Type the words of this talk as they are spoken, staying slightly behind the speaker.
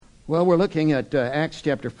Well, we're looking at Acts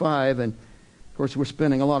chapter 5, and of course we're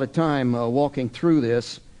spending a lot of time walking through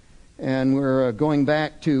this, and we're going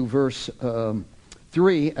back to verse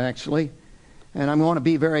 3, actually, and I'm going to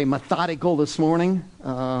be very methodical this morning,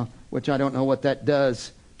 which I don't know what that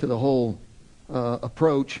does to the whole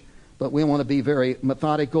approach, but we want to be very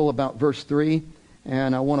methodical about verse 3,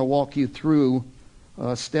 and I want to walk you through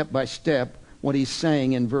step by step what he's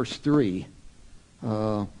saying in verse 3.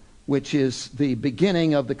 Which is the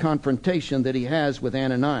beginning of the confrontation that he has with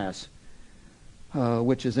Ananias,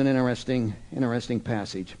 which is an interesting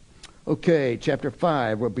passage. Okay, chapter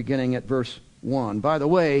 5, we're beginning at verse 1. By the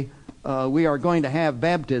way, we are going to have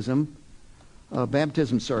baptism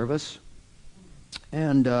service,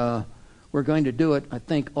 and we're going to do it, I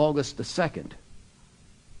think, August the 2nd.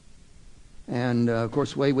 And, of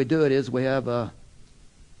course, the way we do it is we have a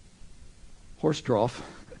horse trough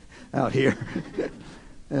out here.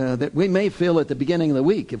 That we may fill at the beginning of the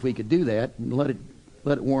week if we could do that and let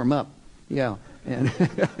it warm up. Yeah, and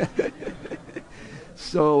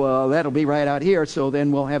so that'll be right out here. So then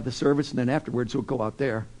we'll have the service, and then afterwards we'll go out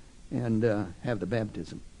there and have the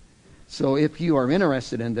baptism. So if you are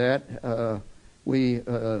interested in that, we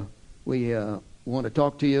want to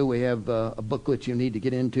talk to you. We have a booklet you need to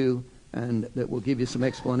get into, and that will give you some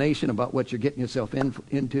explanation about what you're getting yourself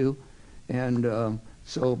into. And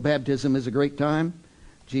so baptism is a great time.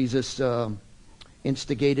 Jesus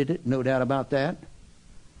instigated it, no doubt about that.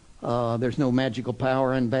 There's no magical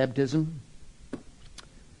power in baptism.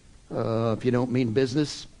 If you don't mean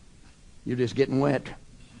business, you're just getting wet.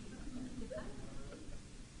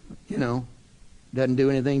 You know, doesn't do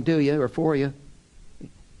anything to you or for you.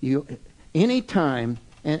 Anytime,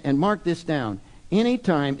 and mark this down,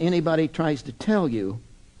 anytime anybody tries to tell you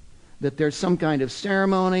that there's some kind of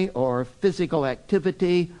ceremony or physical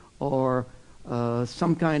activity or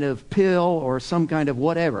some kind of pill or some kind of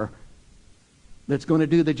whatever that's going to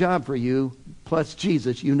do the job for you, plus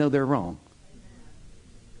Jesus, you know they're wrong.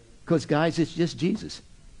 Because, guys, it's just Jesus.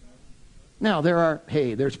 Now,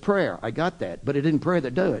 there's prayer. I got that. But it isn't prayer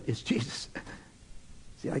that does it. It's Jesus.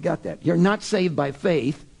 See, I got that. You're not saved by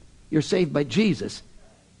faith. You're saved by Jesus.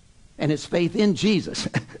 And it's faith in Jesus.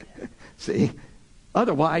 See?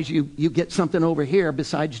 Otherwise, you get something over here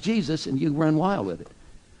besides Jesus and you run wild with it.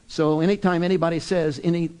 So anytime anybody says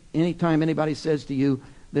to you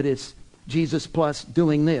that it's Jesus plus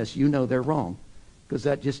doing this, you know they're wrong, because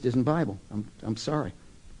that just isn't Bible. I'm sorry.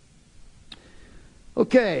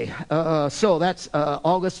 Okay, so that's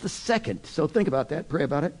August the 2nd. So think about that. Pray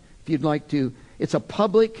about it if you'd like to. It's a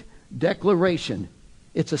public declaration.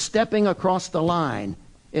 It's a stepping across the line.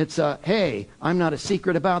 It's a, hey, I'm not a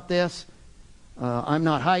secret about this. I'm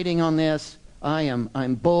not hiding on this.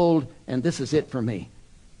 I'm bold, and this is it for me.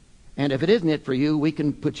 And if it isn't it for you, we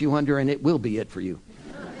can put you under, and it will be it for you.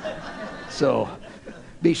 So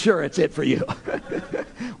be sure it's it for you.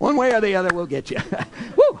 One way or the other, we'll get you.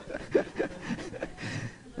 Woo!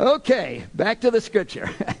 Okay, back to the scripture.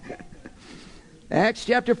 Acts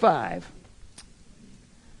chapter 5.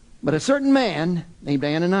 But a certain man named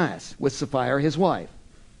Ananias, with Sapphira his wife,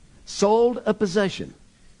 sold a possession,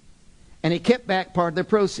 and he kept back part of the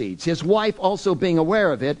proceeds, his wife also being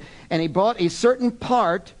aware of it, and he brought a certain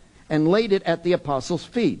part and laid it at the apostles'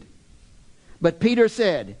 feet. But Peter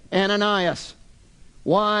said, Ananias,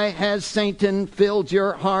 why has Satan filled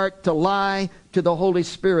your heart to lie to the Holy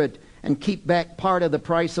Spirit and keep back part of the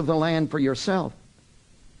price of the land for yourself?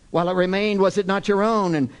 While it remained, was it not your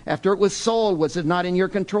own? And after it was sold, was it not in your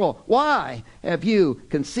control? Why have you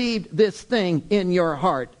conceived this thing in your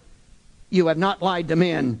heart? You have not lied to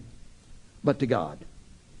men, but to God.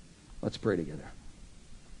 Let's pray together.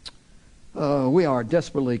 We are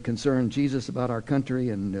desperately concerned, Jesus, about our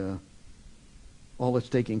country and all that's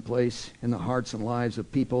taking place in the hearts and lives of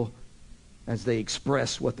people as they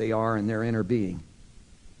express what they are in their inner being.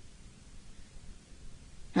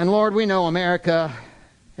 And Lord, we know America,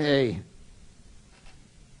 is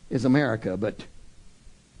America, but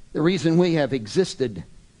the reason we have existed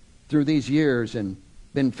through these years and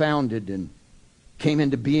been founded and came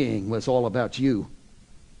into being was all about you.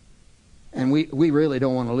 And we really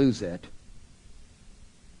don't want to lose that.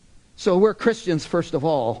 So we're Christians first of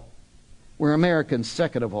all. We're Americans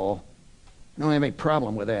second of all. I don't have any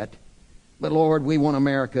problem with that. But Lord, we want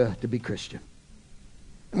America to be Christian.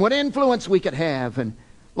 And what influence we could have. And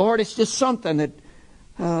Lord, it's just something that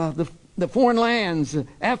the foreign lands,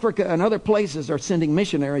 Africa and other places are sending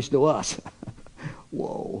missionaries to us.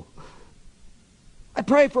 Whoa. I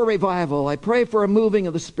pray for revival. I pray for a moving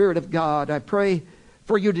of the Spirit of God. I pray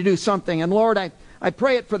for you to do something. And Lord, I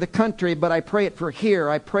pray it for the country, but I pray it for here.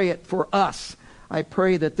 I pray it for us. I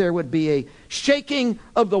pray that there would be a shaking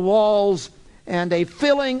of the walls and a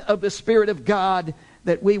filling of the Spirit of God,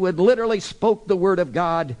 that we would literally spoke the Word of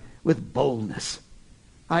God with boldness.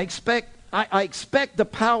 I expect the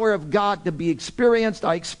power of God to be experienced.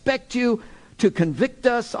 I expect you to convict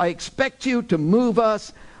us. I expect you to move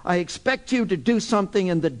us. I expect you to do something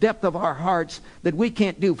in the depth of our hearts that we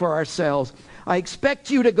can't do for ourselves. I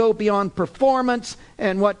expect you to go beyond performance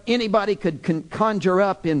and what anybody could conjure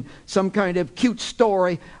up in some kind of cute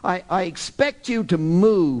story. I expect you to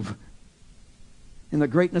move in the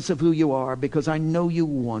greatness of who you are, because I know you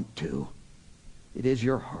want to. It is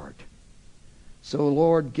your heart. So,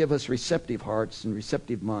 Lord, give us receptive hearts and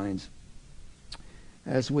receptive minds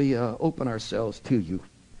as we open ourselves to you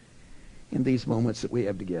in these moments that we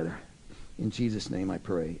have together. In Jesus' name I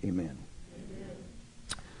pray. Amen.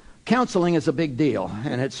 Counseling is a big deal,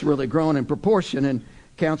 and it's really grown in proportion, and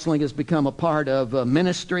counseling has become a part of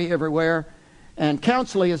ministry everywhere. And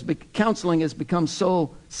counseling has become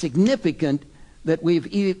so significant that we've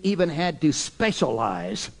even had to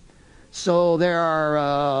specialize. So there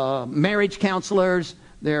are marriage counselors,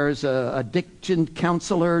 there's addiction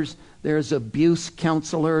counselors, there's abuse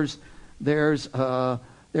counselors, there's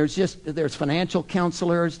financial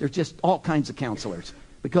counselors, there's just all kinds of counselors,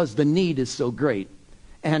 because the need is so great.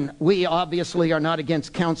 And we obviously are not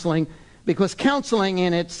against counseling, because counseling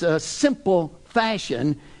in its simple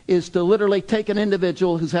fashion is to literally take an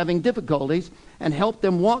individual who's having difficulties and help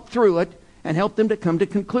them walk through it and help them to come to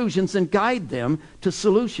conclusions and guide them to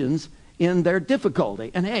solutions in their difficulty.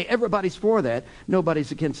 And hey, everybody's for that.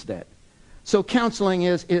 Nobody's against that. So counseling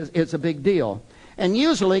is a big deal. And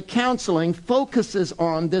usually counseling focuses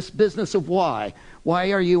on this business of why.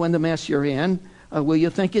 Why are you in the mess you're in? Will you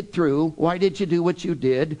think it through? Why did you do what you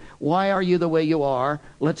did? Why are you the way you are?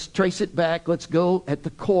 Let's trace it back. Let's go at the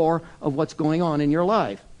core of what's going on in your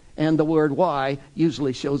life. And the word why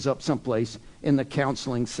usually shows up someplace in the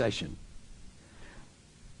counseling session.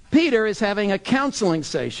 Peter is having a counseling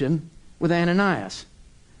session with Ananias.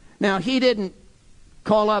 Now, he didn't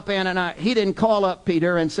call up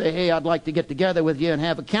Peter and say, hey, I'd like to get together with you and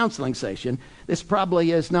have a counseling session. This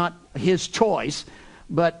probably is not his choice,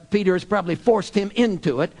 but Peter has probably forced him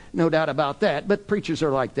into it, no doubt about that. But preachers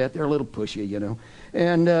are like that. They're a little pushy, you know.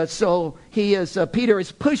 And so Peter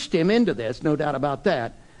has pushed him into this, no doubt about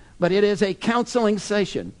that. But it is a counseling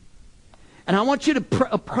session. And I want you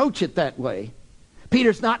to approach it that way.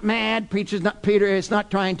 Peter's not mad. Peter is not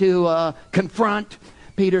trying to confront.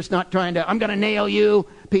 Peter's not trying to, I'm going to nail you.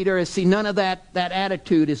 Peter is, none of that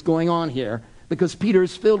attitude is going on here, because Peter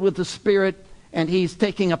is filled with the Spirit, and he's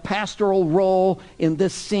taking a pastoral role in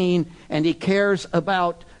this scene, and he cares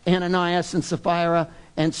about Ananias and Sapphira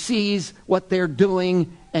and sees what they're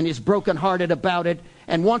doing and is brokenhearted about it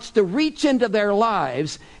and wants to reach into their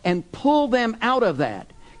lives and pull them out of that.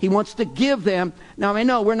 He wants to give them, now I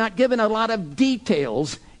know we're not given a lot of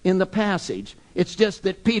details in the passage. It's just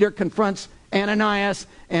that Peter confronts Ananias,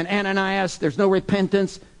 and Ananias, there's no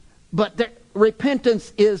repentance. But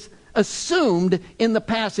repentance is assumed in the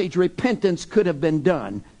passage. Repentance could have been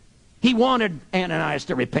done. He wanted Ananias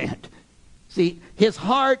to repent. See, his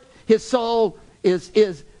heart, his soul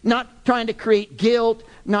is not trying to create guilt,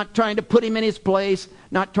 not trying to put him in his place,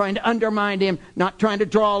 not trying to undermine him, not trying to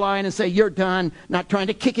draw a line and say, you're done, not trying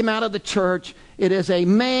to kick him out of the church. It is a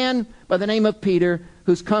man by the name of Peter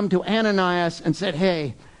who's come to Ananias and said,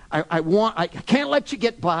 hey, I can't let you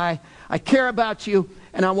get by. I care about you,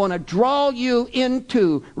 and I want to draw you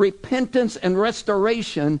into repentance and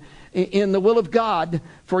restoration in the will of God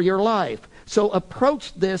for your life. So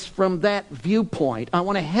approach this from that viewpoint. I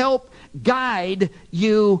want to help guide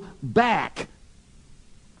you back.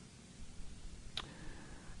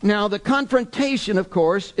 Now, the confrontation, of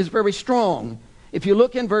course, is very strong. If you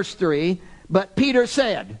look in verse 3, but Peter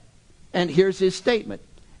said, and here's his statement,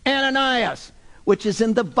 Ananias, which is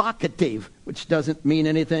in the vocative, which doesn't mean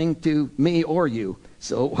anything to me or you.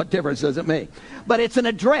 So what difference does it make? But it's an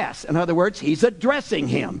address. In other words, he's addressing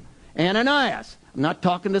him. Ananias. I'm not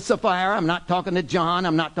talking to Sapphira. I'm not talking to John.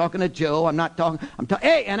 I'm not talking to Joe.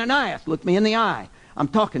 Hey, Ananias, look me in the eye. I'm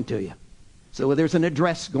talking to you. So there's an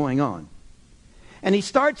address going on. And he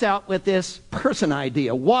starts out with this person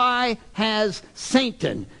idea. Why has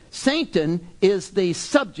Satan? Satan is the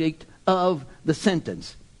subject of the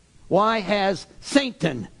sentence. Why has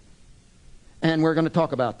Satan? And we're going to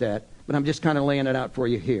talk about that, but I'm just kind of laying it out for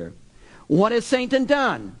you here. What has Satan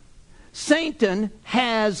done? Satan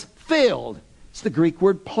has filled. It's the Greek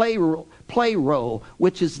word plero,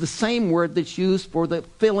 which is the same word that's used for the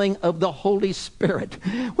filling of the Holy Spirit,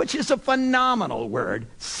 which is a phenomenal word.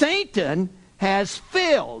 Satan has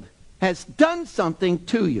filled, has done something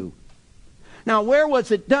to you. Now, where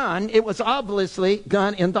was it done? It was obviously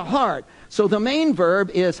done in the heart. So the main verb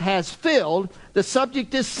is has filled. The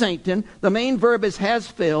subject is Satan. The main verb is has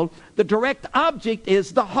filled. The direct object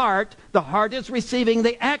is the heart. The heart is receiving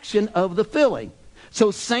the action of the filling.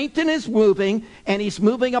 So Satan is moving, and he's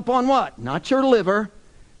moving upon what? Not your liver,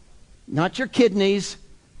 not your kidneys,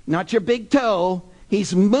 not your big toe.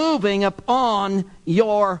 He's moving upon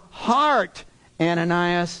your heart,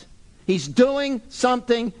 Ananias. He's doing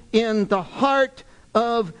something in the heart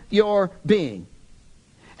of your being.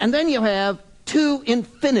 And then you have two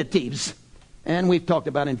infinitives. And we've talked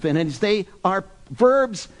about infinitives. They are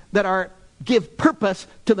verbs that give purpose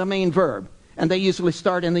to the main verb. And they usually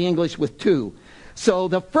start in the English with to. So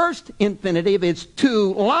the first infinitive is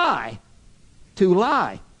to lie. To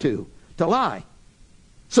lie. To lie.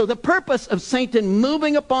 So the purpose of Satan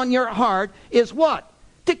moving upon your heart is what?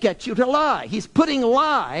 To get you to lie. He's putting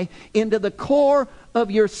lie into the core of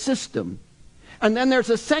your system. And then there's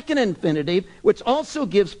a second infinitive which also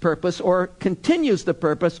gives purpose or continues the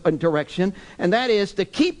purpose and direction, and that is to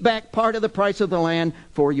keep back part of the price of the land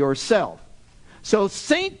for yourself. So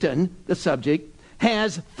Satan, the subject,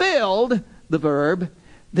 has filled the verb.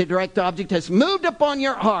 The direct object has moved upon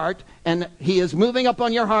your heart, and he is moving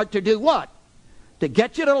upon your heart to do what? To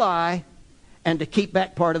get you to lie and to keep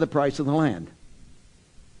back part of the price of the land.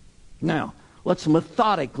 Now, let's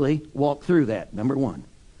methodically walk through that. Number one,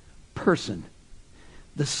 person.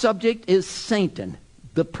 The subject is Satan,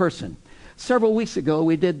 the person. Several weeks ago,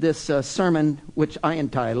 we did this sermon, which I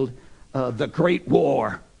entitled, The Great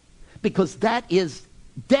War, because that is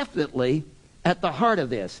definitely at the heart of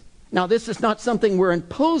this. Now, this is not something we're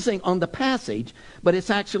imposing on the passage, but it's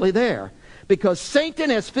actually there. Because Satan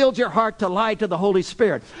has filled your heart to lie to the Holy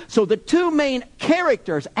Spirit. So the two main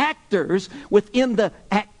characters, actors, within the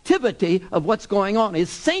activity of what's going on is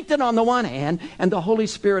Satan on the one hand and the Holy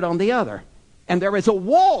Spirit on the other. And there is a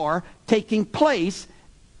war taking place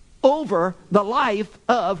over the life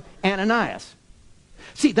of Ananias.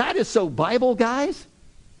 See, that is so Bible, guys.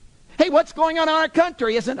 Hey, what's going on in our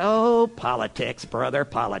country isn't, politics, brother,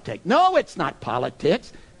 politics. No, it's not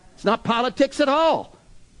politics. It's not politics at all.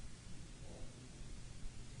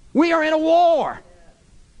 We are in a war.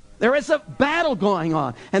 There is a battle going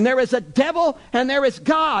on. And there is a devil and there is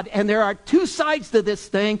God. And there are two sides to this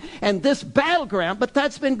thing and this battleground. But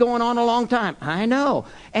that's been going on a long time. I know.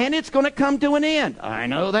 And it's going to come to an end. I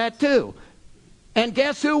know that too. And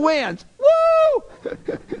guess who wins? Woo!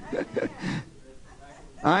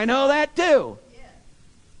 I know that too.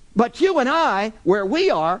 But you and I, where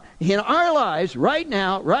we are in our lives right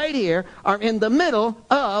now, right here, are in the middle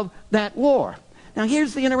of that war. Now,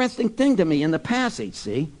 here's the interesting thing to me in the passage,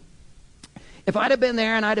 see? If I'd have been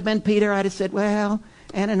there and I'd have been Peter, I'd have said, well,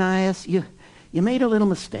 Ananias, you made a little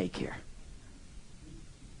mistake here.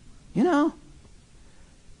 You know?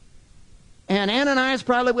 And Ananias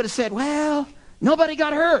probably would have said, well, nobody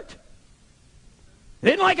got hurt. It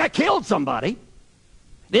isn't like I killed somebody.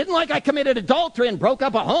 It isn't like I committed adultery and broke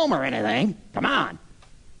up a home or anything. Come on.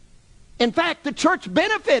 In fact, the church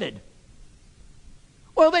benefited.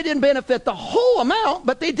 Well, they didn't benefit the whole amount,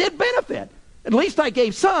 but they did benefit. At least I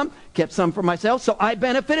gave some, kept some for myself, so I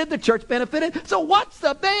benefited, the church benefited. So what's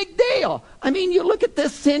the big deal? I mean, you look at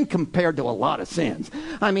this sin compared to a lot of sins.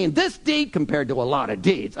 I mean, this deed compared to a lot of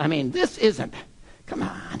deeds. I mean, this isn't, come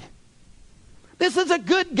on. This is a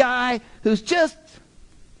good guy who's just,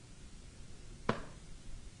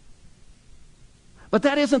 but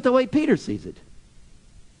that isn't the way Peter sees it.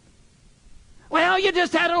 Well, you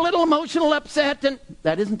just had a little emotional upset, and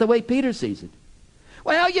that isn't the way Peter sees it.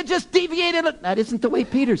 Well, you just deviated. That isn't the way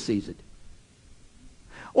Peter sees it.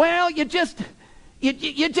 Well, you just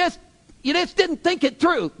didn't think it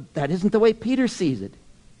through. That isn't the way Peter sees it.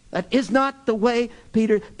 That is not the way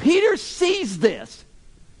Peter sees this.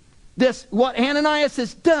 This, what Ananias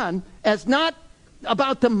has done, as not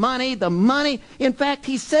about the money. In fact,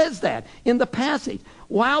 he says that in the passage.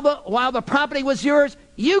 While the property was yours,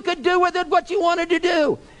 you could do with it what you wanted to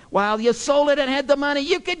do. While you sold it and had the money,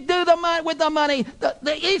 you could do with the money.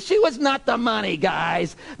 The issue is not the money,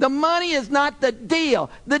 guys. The money is not the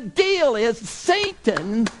deal. The deal is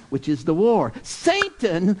Satan, which is the war.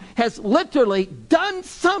 Satan has literally done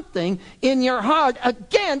something in your heart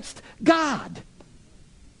against God.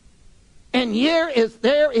 And there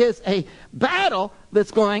is a battle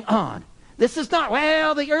that's going on. This is not,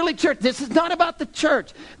 the early church. This is not about the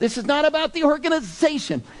church. This is not about the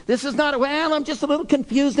organization. This is not, I'm just a little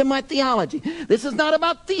confused in my theology. This is not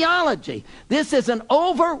about theology. This is an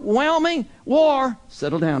overwhelming war.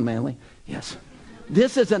 Settle down, Manley. Yes.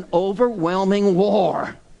 This is an overwhelming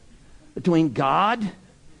war between God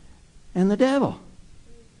and the devil.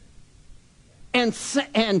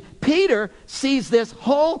 And Peter sees this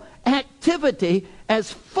whole activity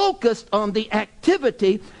as focused on the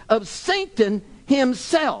activity of Satan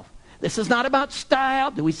himself. This is not about style.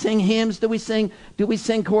 Do we sing hymns? Do we sing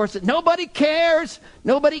choruses? Nobody cares.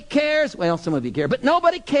 Nobody cares. Well, some of you care, but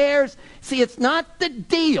nobody cares. See, it's not the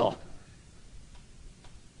deal.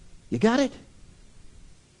 You got it?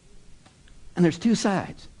 And there's two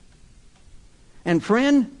sides. And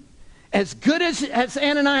friend, as good as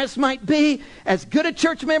Ananias might be, as good a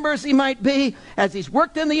church member as he might be, as he's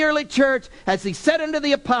worked in the early church, as he sat under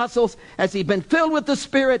the apostles, as he's been filled with the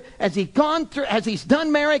Spirit, as he's gone through, as he's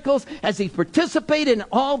done miracles, as he's participated in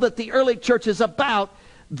all that the early church is about,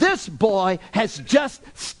 this boy has just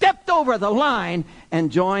stepped over the line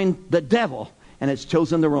and joined the devil and has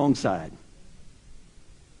chosen the wrong side.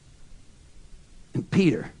 And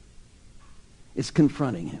Peter is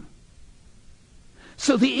confronting him.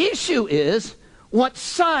 So the issue is, what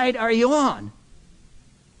side are you on?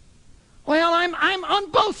 Well, I'm on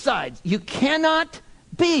both sides. You cannot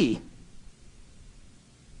be.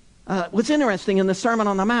 What's interesting in the Sermon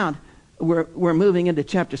on the Mount, we're moving into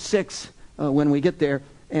chapter 6 when we get there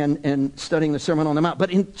and studying the Sermon on the Mount. But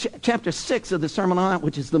in chapter 6 of the Sermon on the Mount,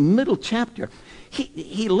 which is the middle chapter,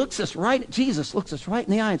 he looks us right, Jesus looks us right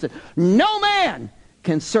in the eye and said, no man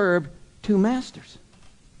can serve two masters.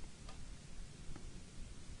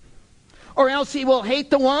 Or else he will hate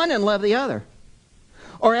the one and love the other.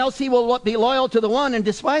 Or else he will be loyal to the one and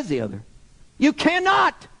despise the other. You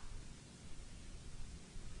cannot.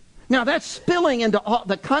 Now that's spilling into all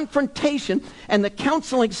the confrontation and the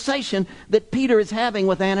counseling session that Peter is having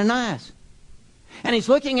with Ananias. And he's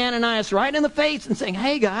looking Ananias right in the face and saying,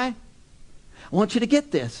 hey guy, I want you to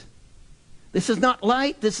get this. This is not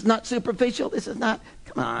light. This is not superficial. This is not,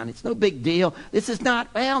 come on, it's no big deal. This is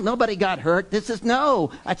not, well, nobody got hurt. That's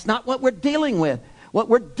not what we're dealing with. What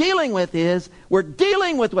we're dealing with is, we're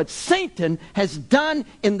dealing with what Satan has done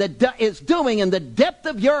is doing in the depth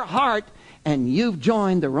of your heart, and you've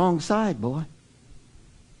joined the wrong side, boy.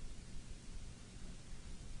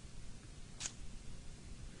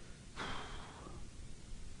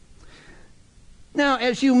 Now,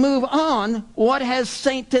 as you move on, what has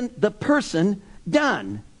Satan, the person,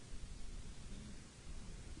 done?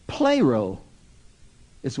 Plero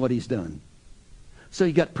is what he's done. So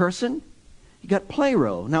you got person, you got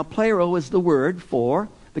plero. Now, plero is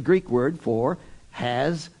the Greek word for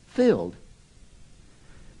has filled.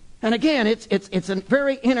 And again, it's a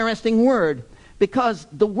very interesting word because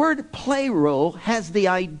the word plero has the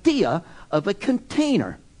idea of a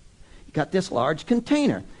container. You got this large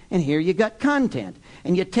container. And here you got content.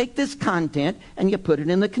 And you take this content and you put it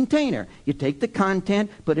in the container. You take the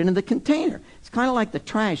content, put it in the container. It's kind of like the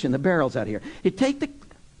trash in the barrels out here. You take the...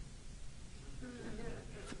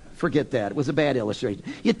 Forget that. It was a bad illustration.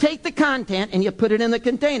 You take the content and you put it in the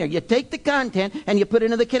container. You take the content and you put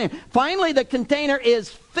it in the container. Finally, the container is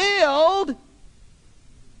filled.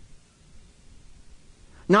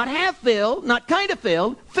 Not half filled, not kind of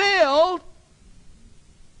filled, filled.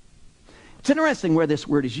 It's interesting where this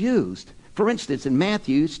word is used. For instance, in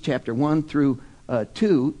Matthew chapter 1 through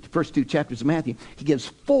 2, the first two chapters of Matthew, he gives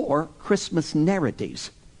 4 Christmas narratives,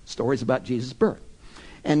 stories about Jesus' birth.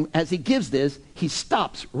 And as he gives this, he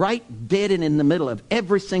stops right dead and in the middle of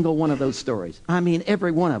every single one of those stories. I mean,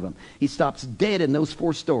 every one of them. He stops dead in those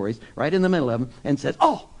 4 stories, right in the middle of them, and says,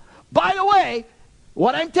 oh, by the way,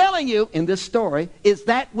 what I'm telling you in this story is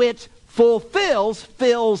that which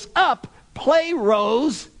fills up,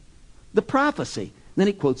 playros, the prophecy. Then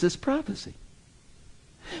he quotes this prophecy.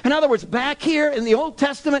 In other words, back here in the Old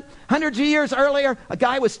Testament, hundreds of years earlier, a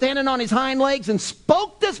guy was standing on his hind legs and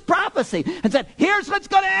spoke this prophecy and said, here's what's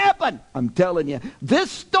going to happen. I'm telling you,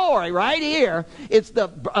 this story right here,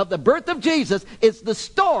 of the birth of Jesus, is the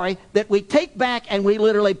story that we take back and we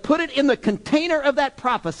literally put it in the container of that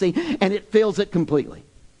prophecy and it fills it completely.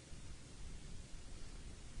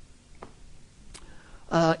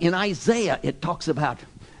 In Isaiah, it talks about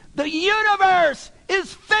the universe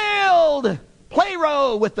is filled,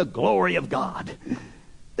 plero, with the glory of God.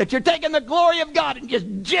 That you're taking the glory of God and just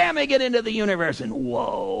jamming it into the universe, and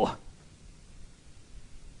whoa.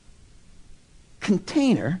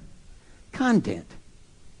 Container, content.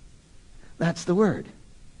 That's the word.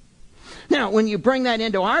 Now, when you bring that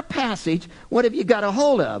into our passage, what have you got a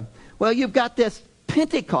hold of? Well, you've got this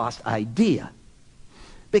Pentecost idea.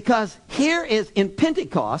 Because here is, in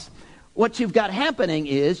Pentecost, what you've got happening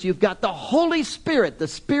is you've got the Holy Spirit, the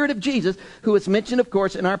Spirit of Jesus, who is mentioned, of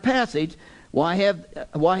course, in our passage. Why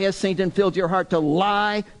has Satan filled your heart to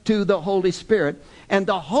lie to the Holy Spirit? And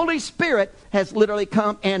the Holy Spirit has literally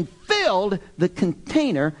come and filled the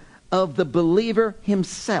container of the believer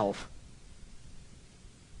himself.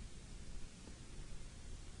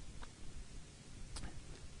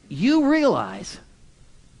 you realize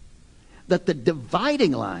that the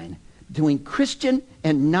dividing line between Christian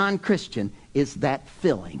and non-Christian is that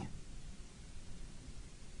filling.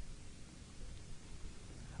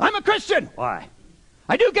 I'm a Christian. Why?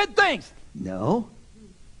 I do good things. No,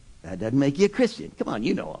 that doesn't make you a Christian. Come on,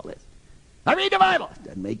 you know all this. I read the Bible.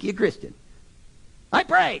 Doesn't make you a Christian. I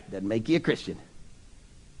pray. Doesn't make you a Christian.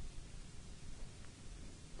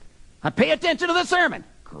 I pay attention to the sermon.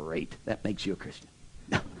 Great. That makes you a Christian.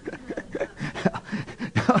 No.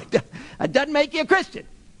 It doesn't make you a Christian.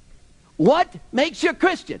 What makes you a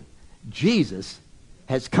Christian? Jesus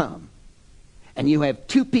has come. And you have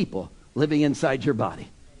two people living inside your body.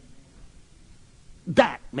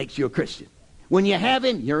 That makes you a Christian. When you have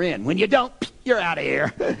him, you're in. When you don't, you're out of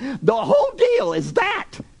here. The whole deal is that.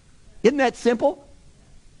 Isn't that simple?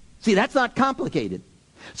 See, that's not complicated.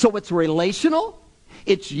 So it's relational.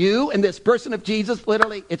 It's you and this person of Jesus,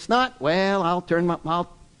 literally. It's not, well, I'll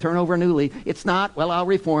turn over a new leaf. It's not, well, I'll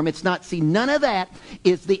reform. It's not. See, none of that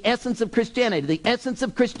is the essence of Christianity. The essence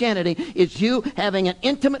of Christianity is you having an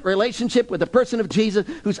intimate relationship with the person of Jesus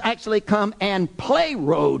who's actually come and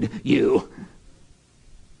play-rode you.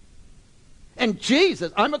 And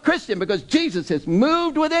Jesus, I'm a Christian because Jesus has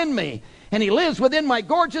moved within me and he lives within my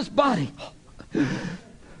gorgeous body.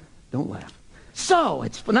 Don't laugh. So,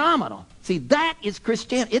 it's phenomenal. See, that is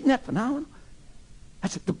Christianity. Isn't that phenomenal?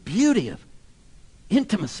 That's the beauty of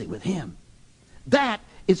intimacy with him. That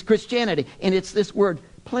is Christianity. And it's this word,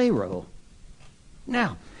 plero.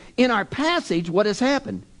 Now, in our passage, what has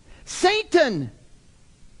happened? Satan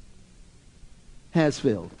has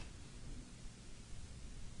filled.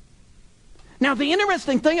 Now, the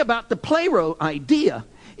interesting thing about the plero idea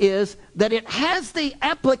is that it has the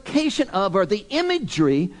application of, or the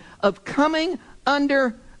imagery of coming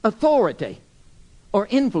under authority or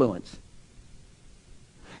influence.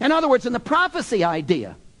 In other words, in the prophecy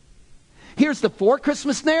idea, here's the 4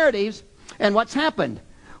 Christmas narratives, and what's happened?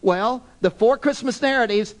 Well, the 4 Christmas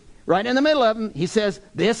narratives, right in the middle of them, he says,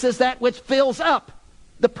 this is that which fills up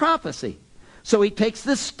the prophecy. So he takes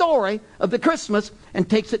this story of the Christmas and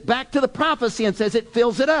takes it back to the prophecy and says it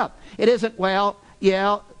fills it up. It isn't, well,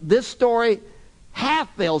 yeah, this story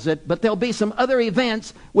half fills it, but there'll be some other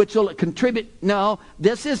events which will contribute. No,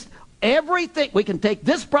 this is everything. We can take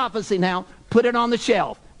this prophecy now, put it on the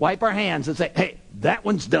shelf, wipe our hands and say, hey, that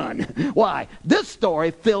one's done. Why? This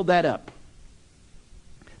story filled that up.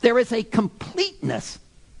 There is a completeness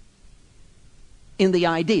in the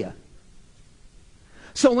idea.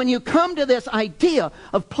 So when you come to this idea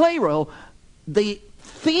of plero, the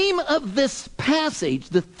theme of this passage,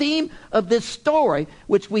 the theme of this story,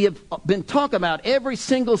 which we have been talking about every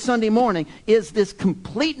single Sunday morning, is this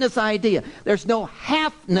completeness idea. There's no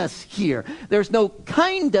halfness here. There's no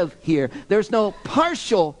kind of here. There's no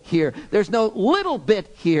partial here. There's no little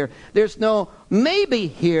bit here. There's no maybe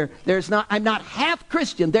here. I'm not half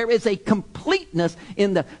Christian. There is a completeness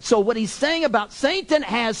in the... So what he's saying about Satan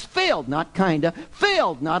has failed, not kinda,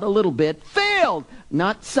 failed, not a little bit, failed,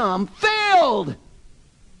 not some, failed.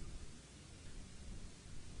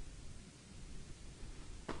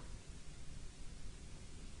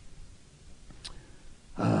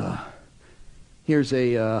 Here's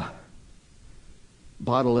a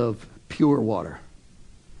bottle of pure water,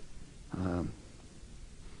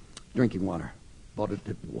 drinking water. Bought it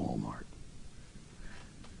at Walmart,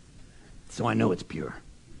 so I know it's pure.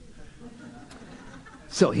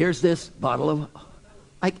 So here's this bottle of.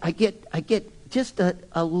 I get just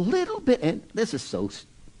a little bit, and this is so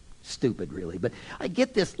stupid, really, but I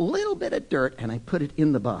get this little bit of dirt and I put it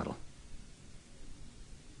in the bottle.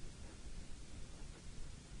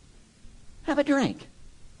 Have a drink.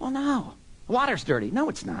 Well, no. Water's dirty. No,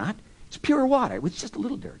 it's not. It's pure water. It was just a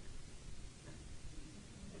little dirt.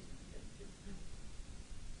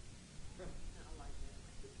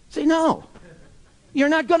 See, no. You're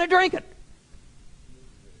not going to drink it.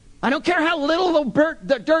 I don't care how little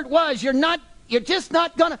the dirt was. You're just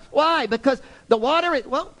not going to. Why? Because the water,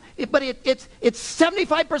 it's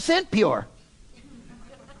 75% pure.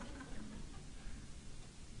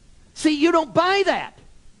 See, you don't buy that.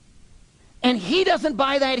 And he doesn't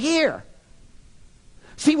buy that here.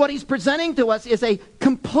 See, what he's presenting to us is a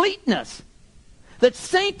completeness. That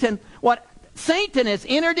Satan, Satan has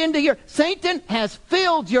entered into Satan has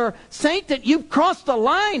filled Satan, you've crossed the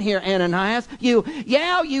line here, Ananias. You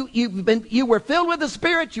were filled with the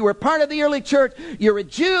Spirit. You were part of the early church. You're a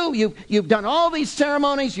Jew. You've done all these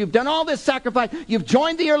ceremonies. You've done all this sacrifice. You've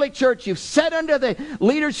joined the early church. You've sat under the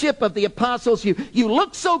leadership of the apostles. You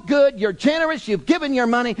look so good. You're generous. You've given your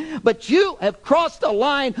money. But you have crossed a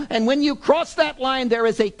line. And when you cross that line, there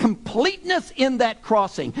is a completeness in that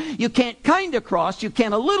crossing. You can't kind of cross. You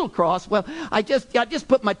can't a little cross. Well, I just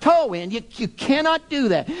put my toe in. You cannot do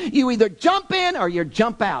that. You either jump in or you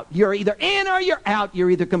jump out. You're either in or you're out. You're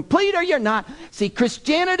either complete or you're not. See,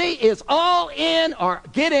 Christianity is all in or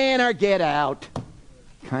get out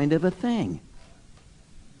kind of a thing.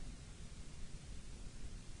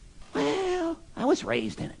 Well, I was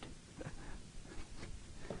raised in it.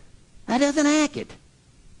 That doesn't hack it.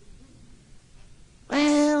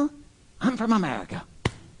 Well, I'm from America.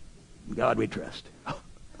 God we trust.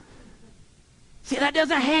 See, that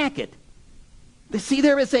doesn't hack it. See,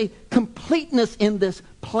 there is a completeness in this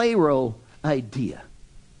pleroo idea.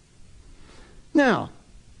 Now,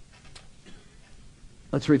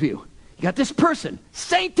 let's review. You got this person,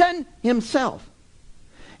 Satan himself.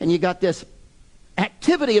 And you got this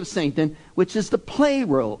activity of Satan, which is the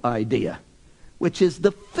pleroo idea, which is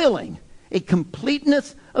the filling, a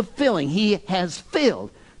completeness of filling. He has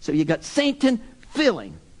filled. So you got Satan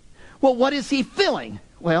filling. Well, what is he filling?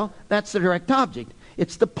 Well, that's the direct object.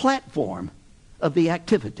 It's the platform of the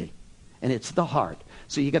activity, and it's the heart.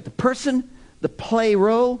 So you got the person, the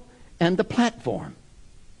pleroo, and the platform.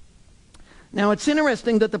 Now, it's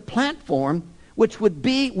interesting that the platform, which would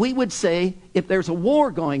be, we would say, if there's a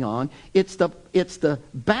war going on, it's the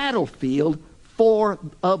battlefield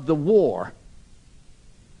of the war,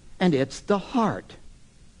 and it's the heart.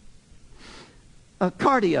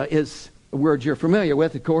 Cardia is a word you're familiar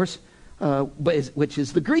with, of course, which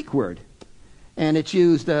is the Greek word. And it's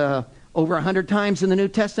used over 100 times in the New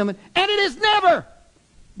Testament. And it is never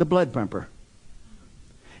the blood pumper.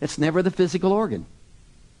 It's never the physical organ.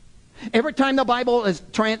 Every time the Bible is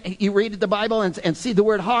you read the Bible and see the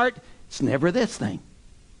word heart, it's never this thing.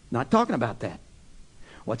 Not talking about that.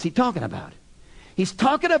 What's he talking about? He's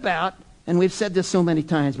talking about, and we've said this so many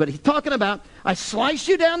times, but he's talking about, I slice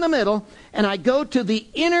you down the middle and I go to the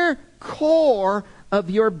inner core of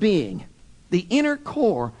your being. The inner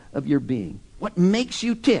core of your being. What makes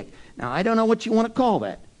you tick? Now, I don't know what you want to call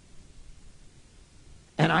that.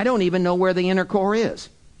 And I don't even know where the inner core is.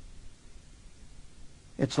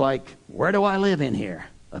 It's like, where do I live in here?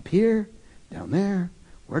 Up here? Down there?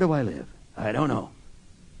 Where do I live? I don't know.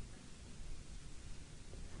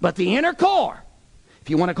 But the inner core, if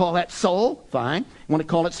you want to call that soul, fine. You want to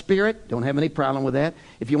call it spirit, don't have any problem with that.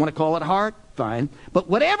 If you want to call it heart, fine. But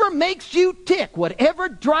whatever makes you tick, whatever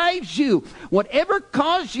drives you, whatever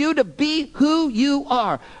causes you to be who you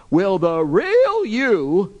are, will the real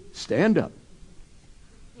you stand up?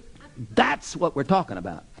 That's what we're talking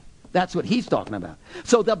about. That's what he's talking about.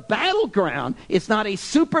 So the battleground is not a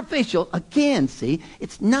superficial, again, see,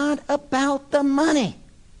 it's not about the money.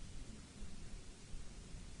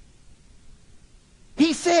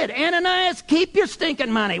 He said, Ananias, keep your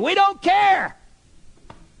stinking money. We don't care.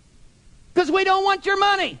 Because we don't want your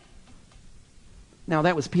money. Now,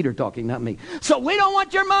 that was Peter talking, not me. So we don't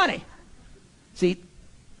want your money. See,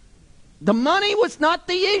 the money was not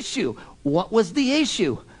the issue. What was the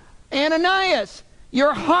issue? Ananias,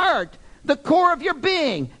 your heart, the core of your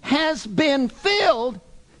being, has been filled.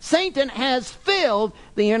 Satan has filled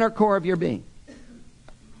the inner core of your being.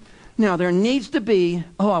 Now, there needs to be,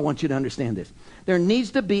 I want you to understand this. There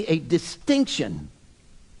needs to be a distinction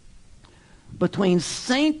between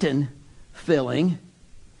Satan filling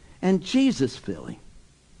and Jesus filling.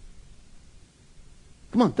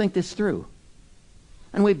 Come on, think this through.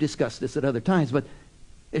 And we've discussed this at other times, but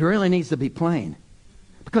it really needs to be plain.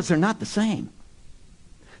 Because they're not the same.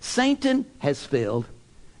 Satan has filled.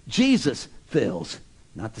 Jesus fills.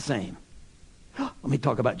 Not the same. Let me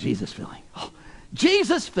talk about Jesus filling.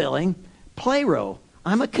 Jesus filling, pleroo.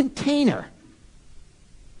 I'm a container.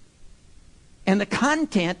 And the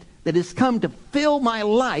content that has come to fill my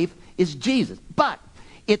life is Jesus. But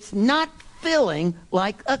it's not filling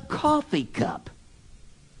like a coffee cup.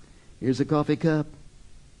 Here's a coffee cup.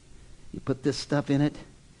 You put this stuff in it.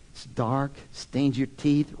 It's dark, stains your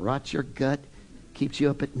teeth, rots your gut, keeps you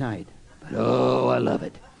up at night. But I love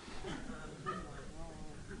it.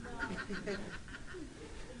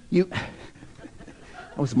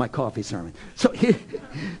 That was my coffee sermon. So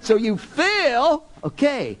you fill,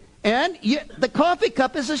 okay, and the coffee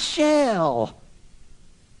cup is a shell.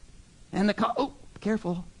 And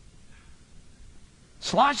careful.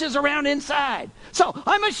 sloshes around inside. So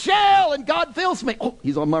I'm a shell and God fills me. Oh,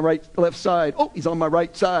 he's on my left side. Oh, he's on my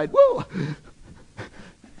right side. Woo!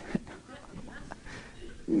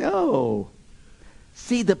 No.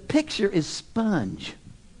 See, the picture is sponge.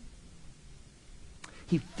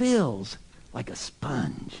 He fills like a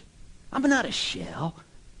sponge. I'm not a shell.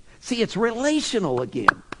 See, it's relational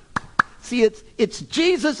again. See, it's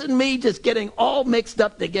Jesus and me just getting all mixed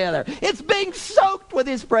up together. It's being soaked with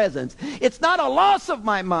his presence. It's not a loss of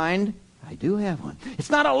my mind. I do have one.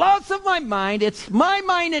 It's not a loss of my mind. It's my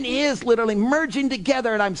mind and his literally merging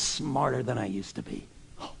together, and I'm smarter than I used to be.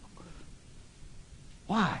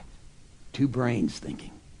 Why? Two brains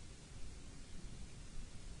thinking.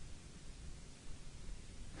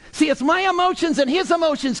 See, it's my emotions and his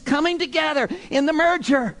emotions coming together in the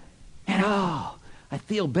merger. And I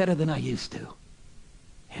feel better than I used to.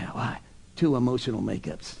 Yeah, why? Two emotional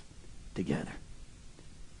makeups together.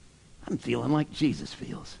 I'm feeling like Jesus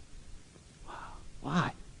feels. Wow.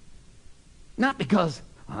 Why? Not because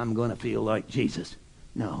I'm going to feel like Jesus.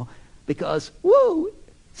 No, because, woo,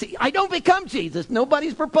 see, I don't become Jesus.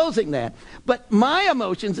 Nobody's proposing that. But my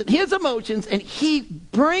emotions and his emotions, and he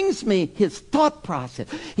brings me his thought process.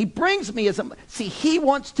 He brings me his... See, he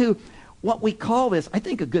wants to... What we call this, I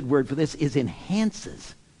think a good word for this is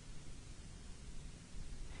enhances.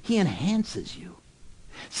 He enhances you.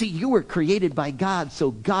 See, you were created by God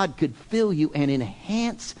so God could fill you and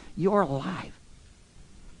enhance your life.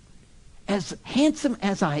 As handsome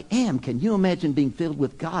as I am, can you imagine being filled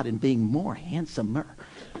with God and being more handsomer?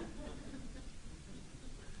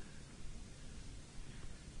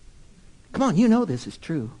 Come on, you know this is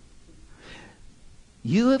true.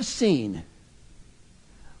 You have seen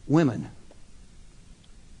women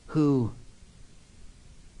who,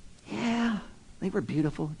 yeah, they were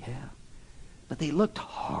beautiful, yeah, but they looked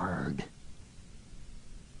hard.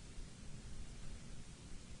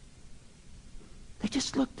 They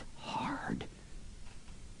just looked hard.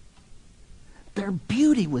 Their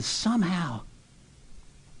beauty was somehow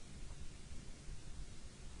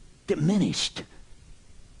diminished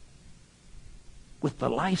with the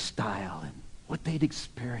lifestyle and what they'd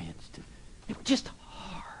experienced. They were just hard.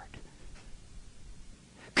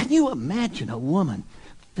 Can you imagine a woman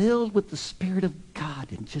filled with the Spirit of God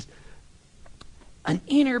and just an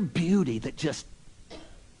inner beauty that just...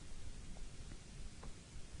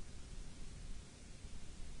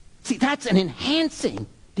 See, that's an enhancing.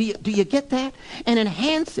 Do you get that? An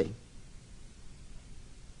enhancing.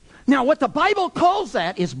 Now, what the Bible calls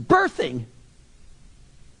that is birthing.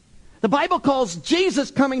 The Bible calls Jesus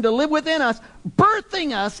coming to live within us,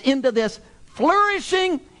 birthing us into this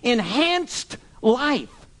flourishing, enhanced life.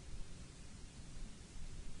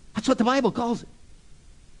 That's what the Bible calls it.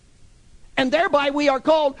 And thereby we are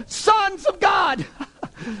called sons of God.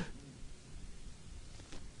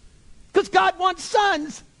 Because God wants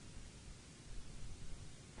sons.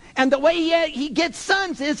 And the way he gets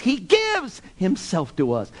sons is he gives himself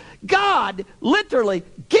to us. God literally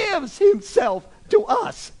gives himself to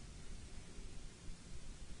us.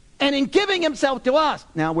 And in giving himself to us,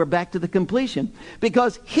 now we're back to the completion,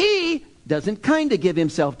 because he doesn't kind of give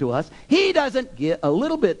himself to us. He doesn't give a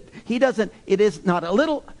little bit. He doesn't, it is not a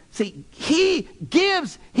little. See, he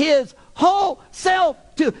gives his whole self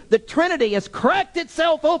to the Trinity has cracked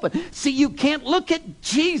itself open. See, you can't look at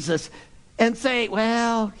Jesus and say,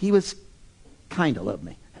 well, he was kind of loved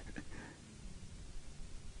me.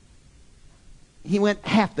 He went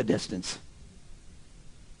half the distance.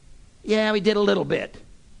 Yeah, we did a little bit.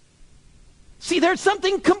 See, there's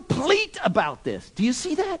something complete about this. Do you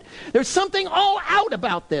see that? There's something all out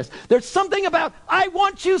about this. There's something about, I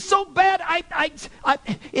want you so bad,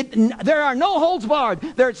 there are no holds barred.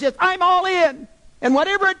 There's just, I'm all in. And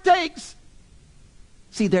whatever it takes.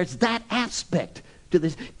 See, there's that aspect to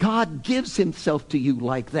this. God gives himself to you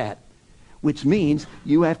like that. Which means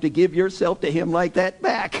you have to give yourself to him like that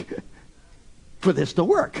back for this to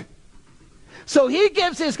work. So he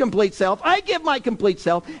gives his complete self. I give my complete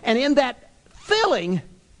self. And in that filling,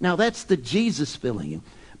 now that's the Jesus filling you.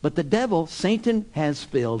 But the devil, Satan has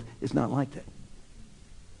filled, is not like that.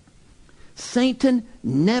 Satan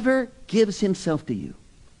never gives himself to you.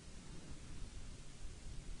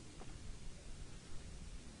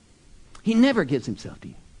 He never gives himself to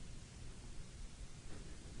you.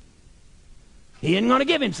 He isn't going to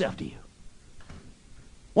give himself to you.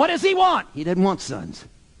 What does he want? He doesn't want sons.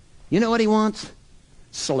 You know what he wants?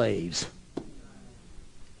 Slaves.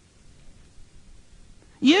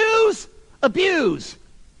 Use, abuse.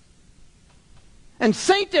 And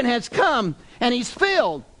Satan has come and he's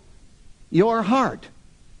filled your heart.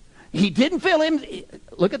 He didn't fill him.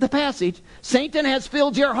 Look at the passage. Satan has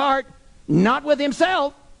filled your heart Not with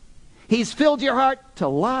himself. He's filled your heart to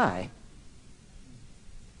lie.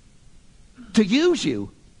 To use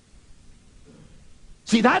you.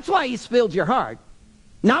 See, that's why he's filled your heart.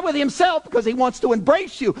 Not with himself, because he wants to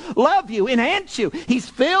embrace you, love you, enhance you. He's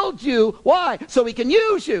filled you. Why? So he can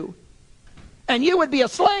use you. And you would be a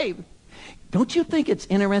slave. Don't you think it's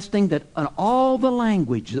interesting that on all the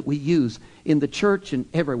language that we use in the church and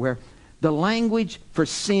everywhere, the language for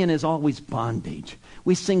sin is always bondage.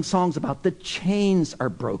 We sing songs about the chains are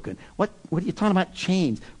broken. What are you talking about,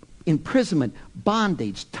 chains? Imprisonment,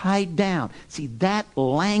 bondage, tied down. See, that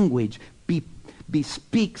language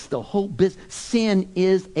bespeaks the whole business. Sin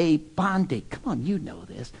is a bondage. Come on, you know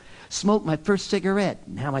this. Smoked my first cigarette.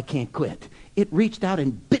 Now I can't quit. It reached out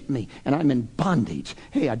and bit me, and I'm in bondage.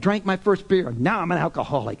 Hey, I drank my first beer. Now I'm an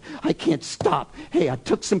alcoholic. I can't stop. Hey, I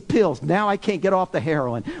took some pills. Now I can't get off the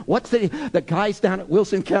heroin. What's the guys down at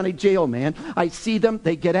Wilson County Jail, man? I see them,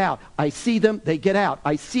 they get out. I see them, they get out.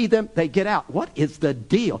 I see them, they get out. What is the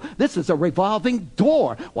deal? This is a revolving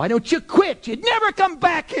door. Why don't you quit? You'd never come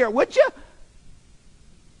back here, would you?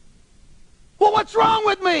 Well, what's wrong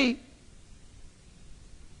with me?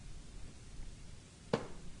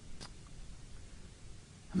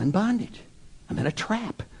 I'm in bondage. I'm in a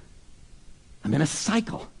trap. I'm in a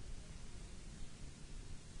cycle.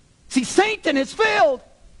 See, Satan is filled.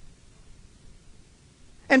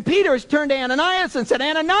 And Peter has turned to Ananias and said,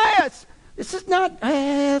 Ananias, this is not,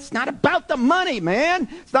 it's not about the money, man.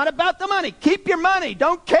 It's not about the money. Keep your money.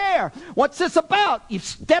 Don't care. What's this about? You've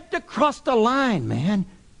stepped across the line, man.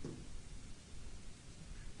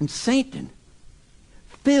 And Satan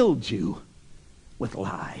filled you with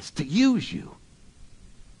lies to use you.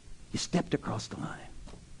 You stepped across the line.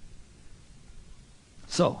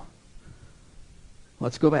 So,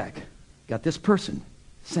 let's go back. Got this person,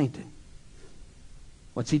 Satan.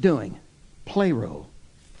 What's he doing? Play role,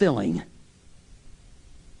 filling.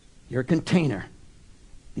 You're a container.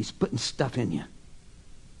 He's putting stuff in you.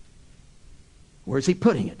 Where's he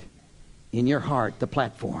putting it? In your heart, the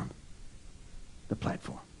platform. The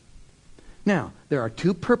platform. Now, there are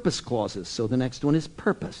two purpose clauses, so the next one is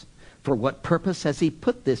purpose. For what purpose has he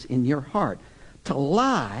put this in your heart? To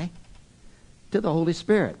lie to the Holy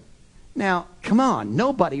Spirit. Now, come on.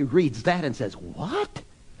 Nobody reads that and says, what?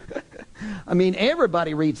 I mean,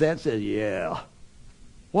 everybody reads that and says, yeah.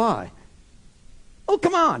 Why? Oh,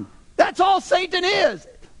 come on. That's all Satan is.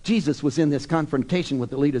 Jesus was in this confrontation with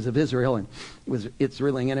the leaders of Israel, and it's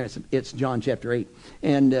really interesting. It's John chapter 8.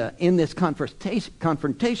 And in this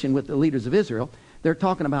confrontation with the leaders of Israel, they're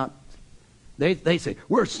talking about, they say,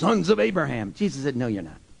 we're sons of Abraham. Jesus said, no, you're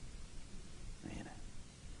not.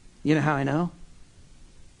 You know how I know?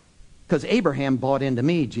 Because Abraham bought into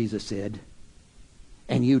me, Jesus said,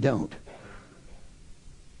 and you don't.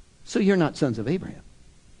 So you're not sons of Abraham.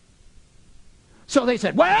 So they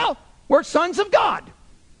said, well, we're sons of God.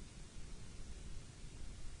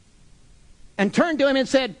 And turned to him and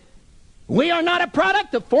said, we are not a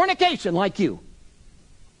product of fornication like you.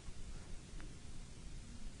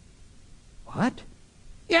 What?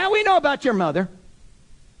 Yeah, we know about your mother.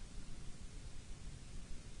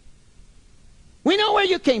 We know where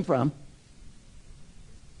you came from.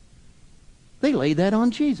 They laid that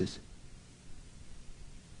on Jesus.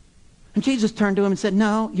 And Jesus turned to him and said,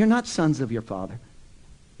 no, you're not sons of your father.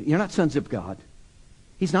 You're not sons of God.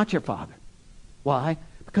 He's not your father. Why?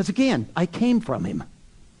 Because again, I came from him.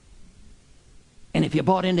 And if you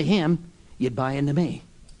bought into him, you'd buy into me.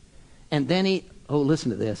 And then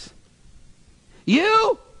listen to this.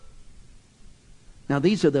 You! Now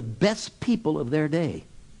these are the best people of their day.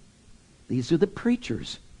 These are the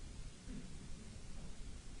preachers.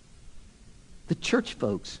 The church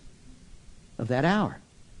folks of that hour.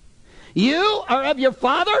 You are of your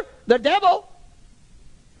father, the devil.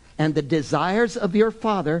 And the desires of your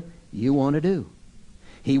father you want to do.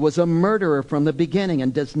 He was a murderer from the beginning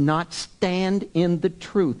and does not stand in the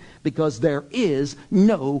truth because there is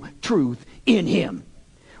no truth in him.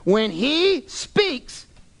 When he speaks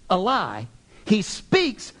a lie, he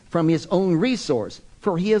speaks from his own resource,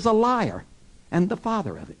 for he is a liar and the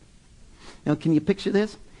father of it. Now, can you picture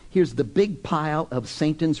this? Here's the big pile of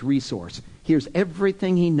Satan's resource. Here's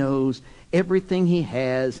everything he knows, everything he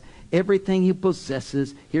has, everything he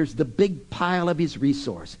possesses. Here's the big pile of his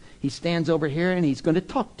resource. He stands over here and he's going to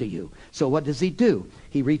talk to you. So what does he do?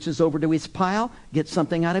 He reaches over to his pile, gets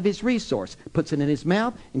something out of his resource, puts it in his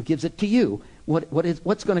mouth, and gives it to you.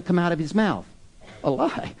 What's going to come out of his mouth? A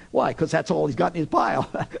lie. Why? Because that's all he's got in his pile.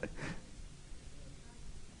 But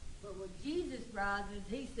when Jesus rises,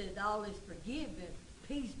 he says, all is forgiven.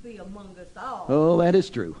 Peace be among us all. Oh, that is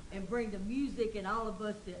true. And bring the music and all of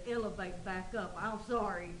us to elevate back up. I'm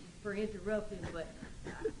sorry. for interrupting, but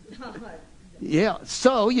Yeah,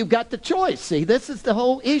 so you've got the choice. See, this is the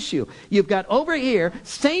whole issue. You've got over here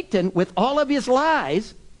Satan with all of his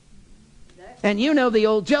lies. And you know the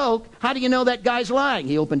old joke, how do you know that guy's lying?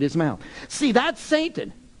 He opened his mouth. See, that's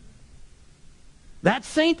Satan. That's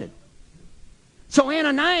Satan. So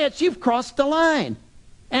Ananias, you've crossed the line.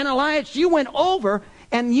 Ananias, you went over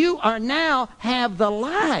and you are now have the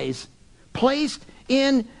lies placed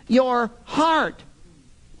in your heart.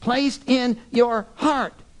 Placed in your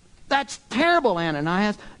heart. That's terrible,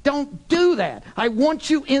 Ananias. Don't do that. I want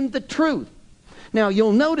you in the truth. Now,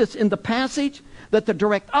 you'll notice in the passage that the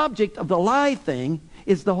direct object of the lie thing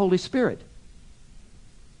is the Holy Spirit.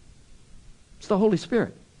 It's the Holy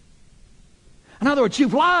Spirit. In other words,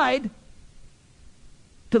 you've lied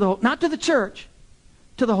to the, not to the church,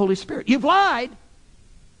 to the Holy Spirit. You've lied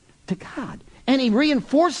to God. And he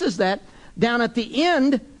reinforces that down at the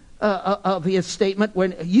end of his statement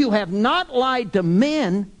when you have not lied to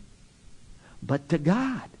men, but to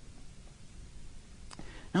God.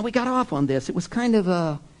 Now, we got off on this. It was kind of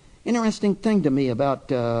an interesting thing to me about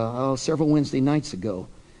several Wednesday nights ago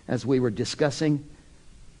as we were discussing.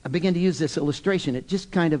 I began to use this illustration. It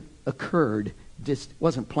just kind of occurred. Just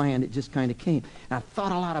wasn't planned. It just kind of came. And I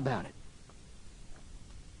thought a lot about it.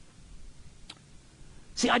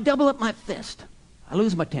 See, I double up my fist. I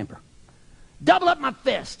lose my temper. Double up my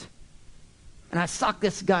fist. And I sock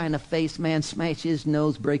this guy in the face, man, smash his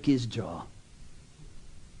nose, break his jaw.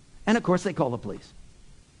 And, of course, they call the police.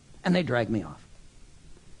 And they drag me off.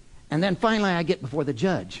 And then finally I get before the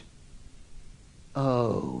judge.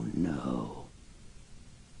 Oh, no.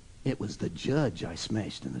 It was the judge I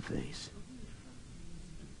smashed in the face.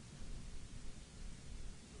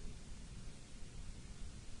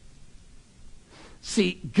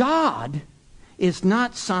 See, God is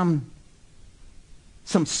not some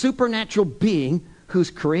supernatural being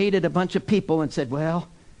who's created a bunch of people and said, well,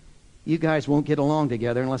 you guys won't get along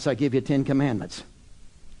together unless I give you 10 commandments.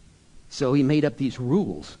 So he made up these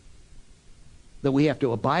rules that we have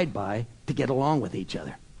to abide by to get along with each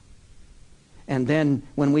other. And then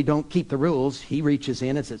when we don't keep the rules, he reaches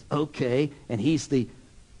in and says, okay, and he's the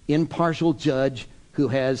impartial judge who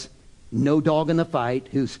has no dog in the fight,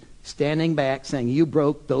 who's standing back saying, you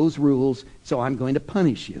broke those rules, so I'm going to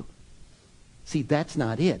punish you. See, that's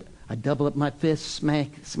not it. I double up my fist,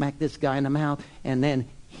 smack this guy in the mouth, and then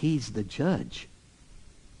he's the judge.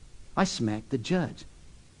 I smack the judge.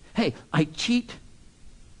 Hey, I cheat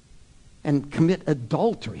and commit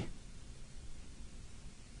adultery.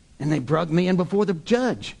 And they brought me in before the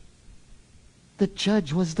judge. The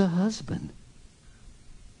judge was the husband.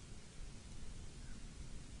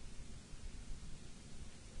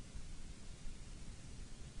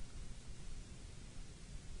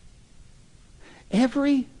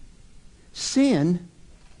 Every sin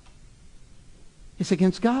is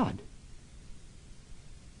against God.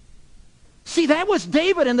 See, that was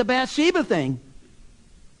David in the Bathsheba thing,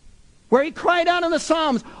 where he cried out in the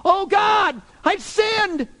Psalms, oh God, I've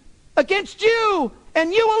sinned against you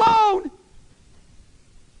and you alone.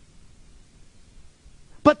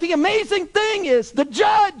 But the amazing thing is the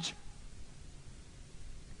judge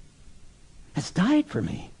has died for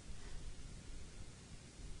me.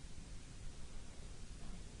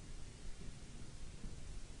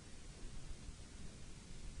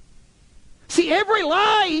 See, every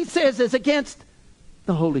lie, he says, is against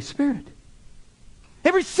the Holy Spirit.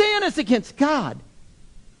 Every sin is against God.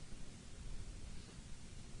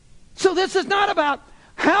 So this is not about,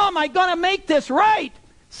 how am I going to make this right?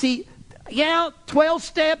 See, yeah, 12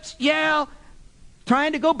 steps, yeah,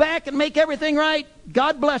 trying to go back and make everything right,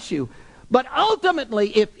 God bless you. But ultimately,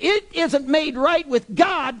 if it isn't made right with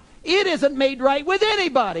God, it isn't made right with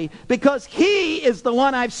anybody, because he is the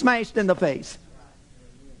one I've smashed in the face.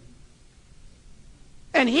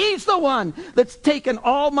 And he's the one that's taken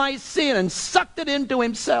all my sin and sucked it into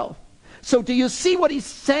himself. So do you see what he's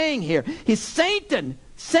saying here? He's Satan,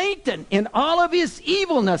 in all of his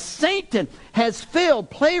evilness, Satan has filled,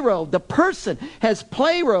 the person has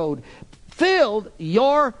filled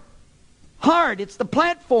your heart. It's the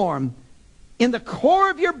platform in the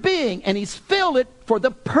core of your being, and he's filled it for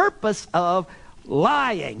the purpose of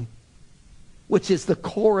lying, which is the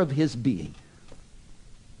core of his being.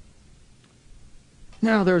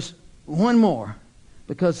 Now, there's one more,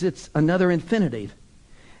 because it's another infinitive,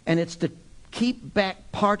 and it's to keep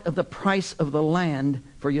back part of the price of the land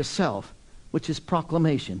for yourself, which is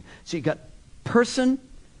proclamation. So you got person,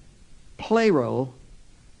 plero,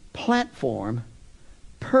 platform,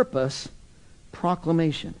 purpose,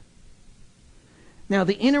 proclamation. Now,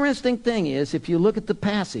 the interesting thing is, if you look at the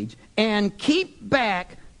passage, and keep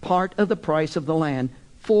back part of the price of the land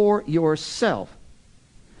for yourself.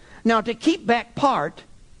 Now, to keep back part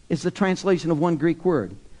is the translation of one Greek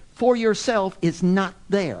word. For yourself is not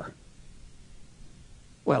there.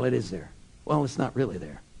 Well, it is there. Well, it's not really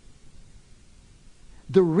there.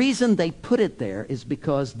 The reason they put it there is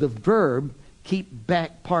because the verb, keep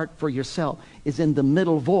back part for yourself, is in the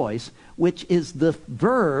middle voice, which is the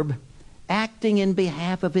verb acting in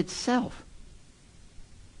behalf of itself.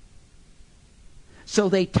 So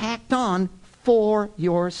they tacked on for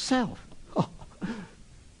yourself. Oh.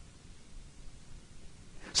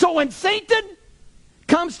 So when Satan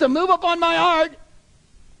comes to move upon my heart,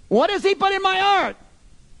 what does he put in my heart?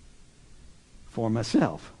 For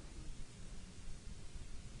myself.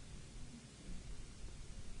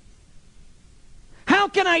 How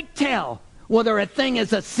can I tell whether a thing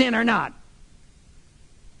is a sin or not?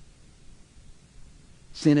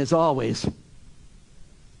 Sin is always.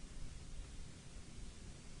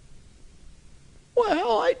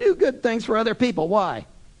 Well, I do good things for other people. Why?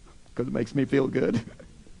 Because it makes me feel good.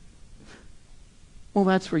 Well,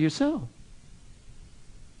 that's for yourself.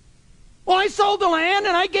 Well, I sold the land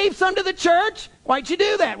and I gave some to the church. Why'd you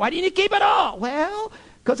do that? Why didn't you keep it all? Well,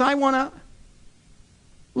 because I want to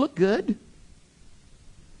look good.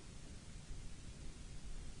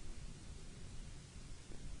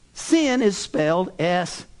 Sin is spelled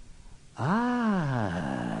S-I-N.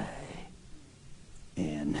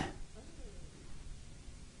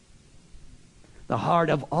 The heart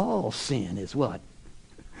of all sin is what?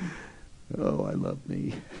 Oh, I love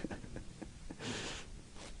me.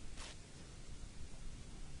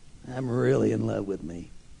 I'm really in love with me.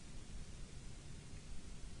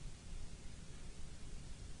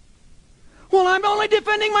 Well, I'm only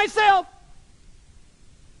defending myself.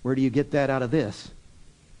 Where do you get that out of this?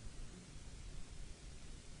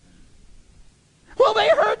 Well, they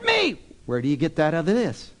hurt me. Where do you get that out of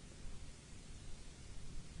this?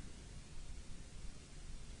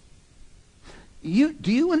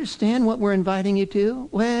 Do you understand what we're inviting you to?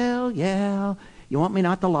 Well, yeah. You want me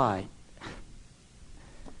not to lie.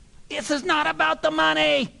 This is not about the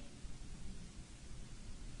money.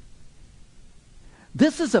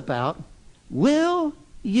 This is about, will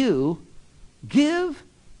you give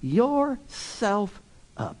yourself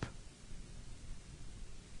up?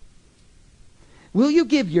 Will you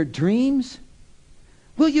give your dreams?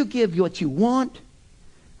 Will you give what you want?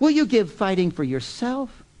 Will you give fighting for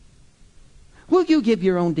yourself? Will you give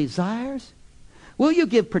your own desires? Will you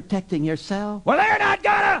give protecting yourself? Well, they're not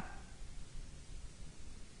gonna.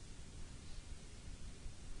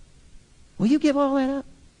 Will you give all that up?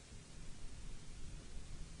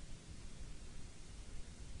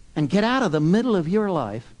 And get out of the middle of your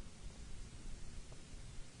life,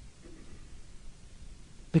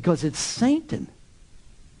 because it's Satan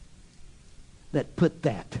that put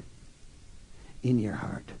that in your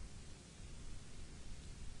heart.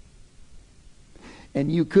 And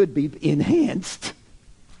you could be enhanced.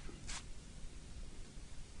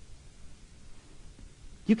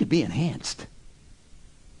 You could be enhanced.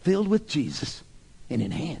 Filled with Jesus and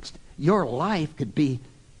enhanced. Your life could be,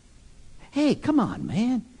 hey, come on,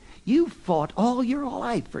 man. You fought all your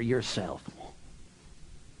life for yourself.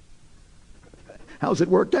 How's it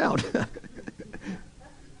worked out?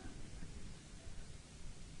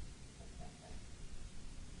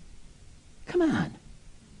 Come on.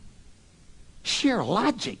 Sheer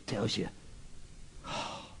logic tells you,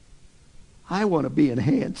 oh, I want to be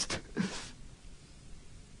enhanced.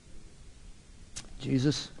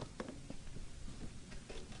 Jesus,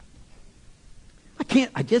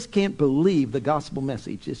 I just can't believe the gospel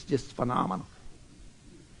message. It's just phenomenal.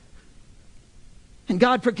 And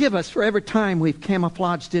God, forgive us for every time we've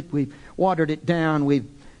camouflaged it, we've watered it down, we've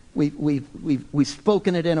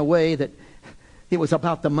spoken it in a way that it was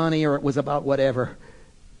about the money or it was about whatever.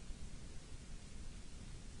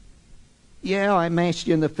 Yeah, I mashed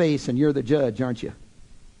you in the face and you're the judge, aren't you?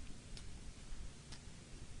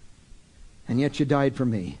 And yet you died for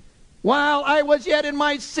me. While I was yet in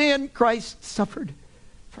my sin, Christ suffered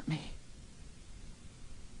for me.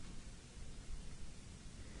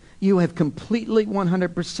 You have completely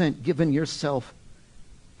 100% given yourself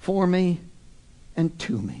for me and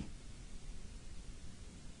to me.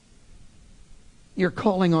 You're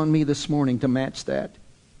calling on me this morning to match that.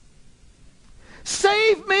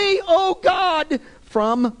 Save me, O God,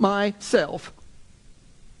 from myself.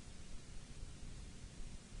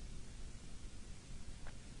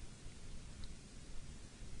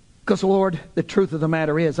 Because, Lord, the truth of the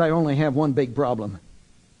matter is I only have one big problem.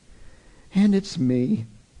 And it's me.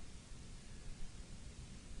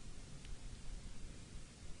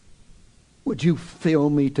 Would you fill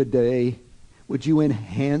me today? Would you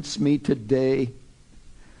enhance me today?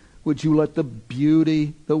 Would you let the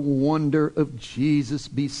beauty, the wonder of Jesus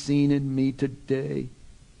be seen in me today?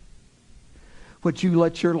 Would you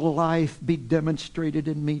let your life be demonstrated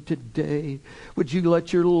in me today? Would you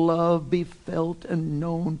let your love be felt and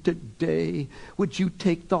known today? Would you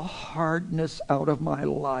take the hardness out of my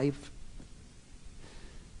life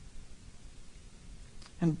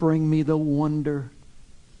and bring me the wonder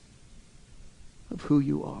of who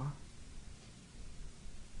you are?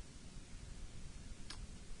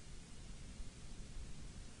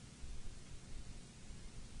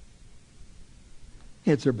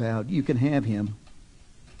 Heads are bowed. You can have him.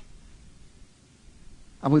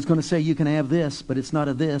 I was going to say you can have this, but it's not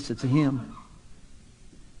a this, it's a him.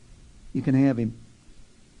 You can have him.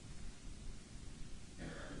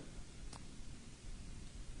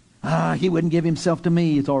 He wouldn't give himself to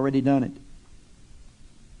me. He's already done it.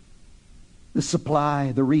 The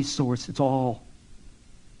supply, the resource, it's all.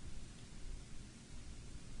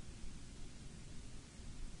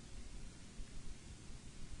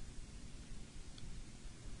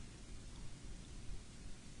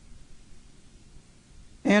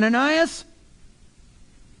 Ananias,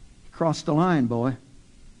 crossed the line, boy.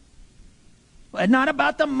 It's not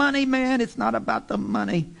about the money, man. It's not about the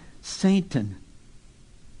money. Satan.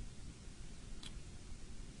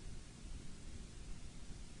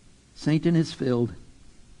 Satan has filled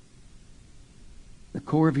the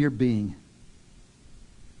core of your being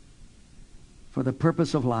for the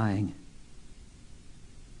purpose of lying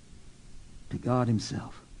to God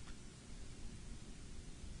himself.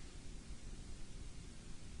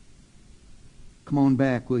 Come on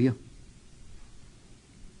back, will you?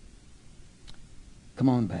 Come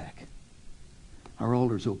on back. Our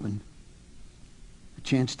altar's open. A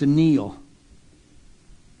chance to kneel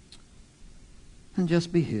and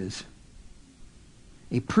just be his.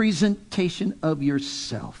 A presentation of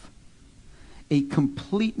yourself. A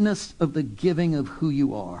completeness of the giving of who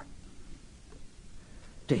you are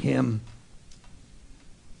to him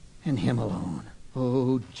and him alone.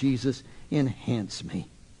 Oh, Jesus, enhance me,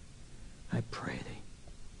 I pray thee.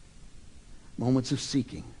 Moments of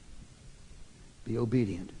seeking. Be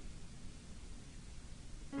obedient.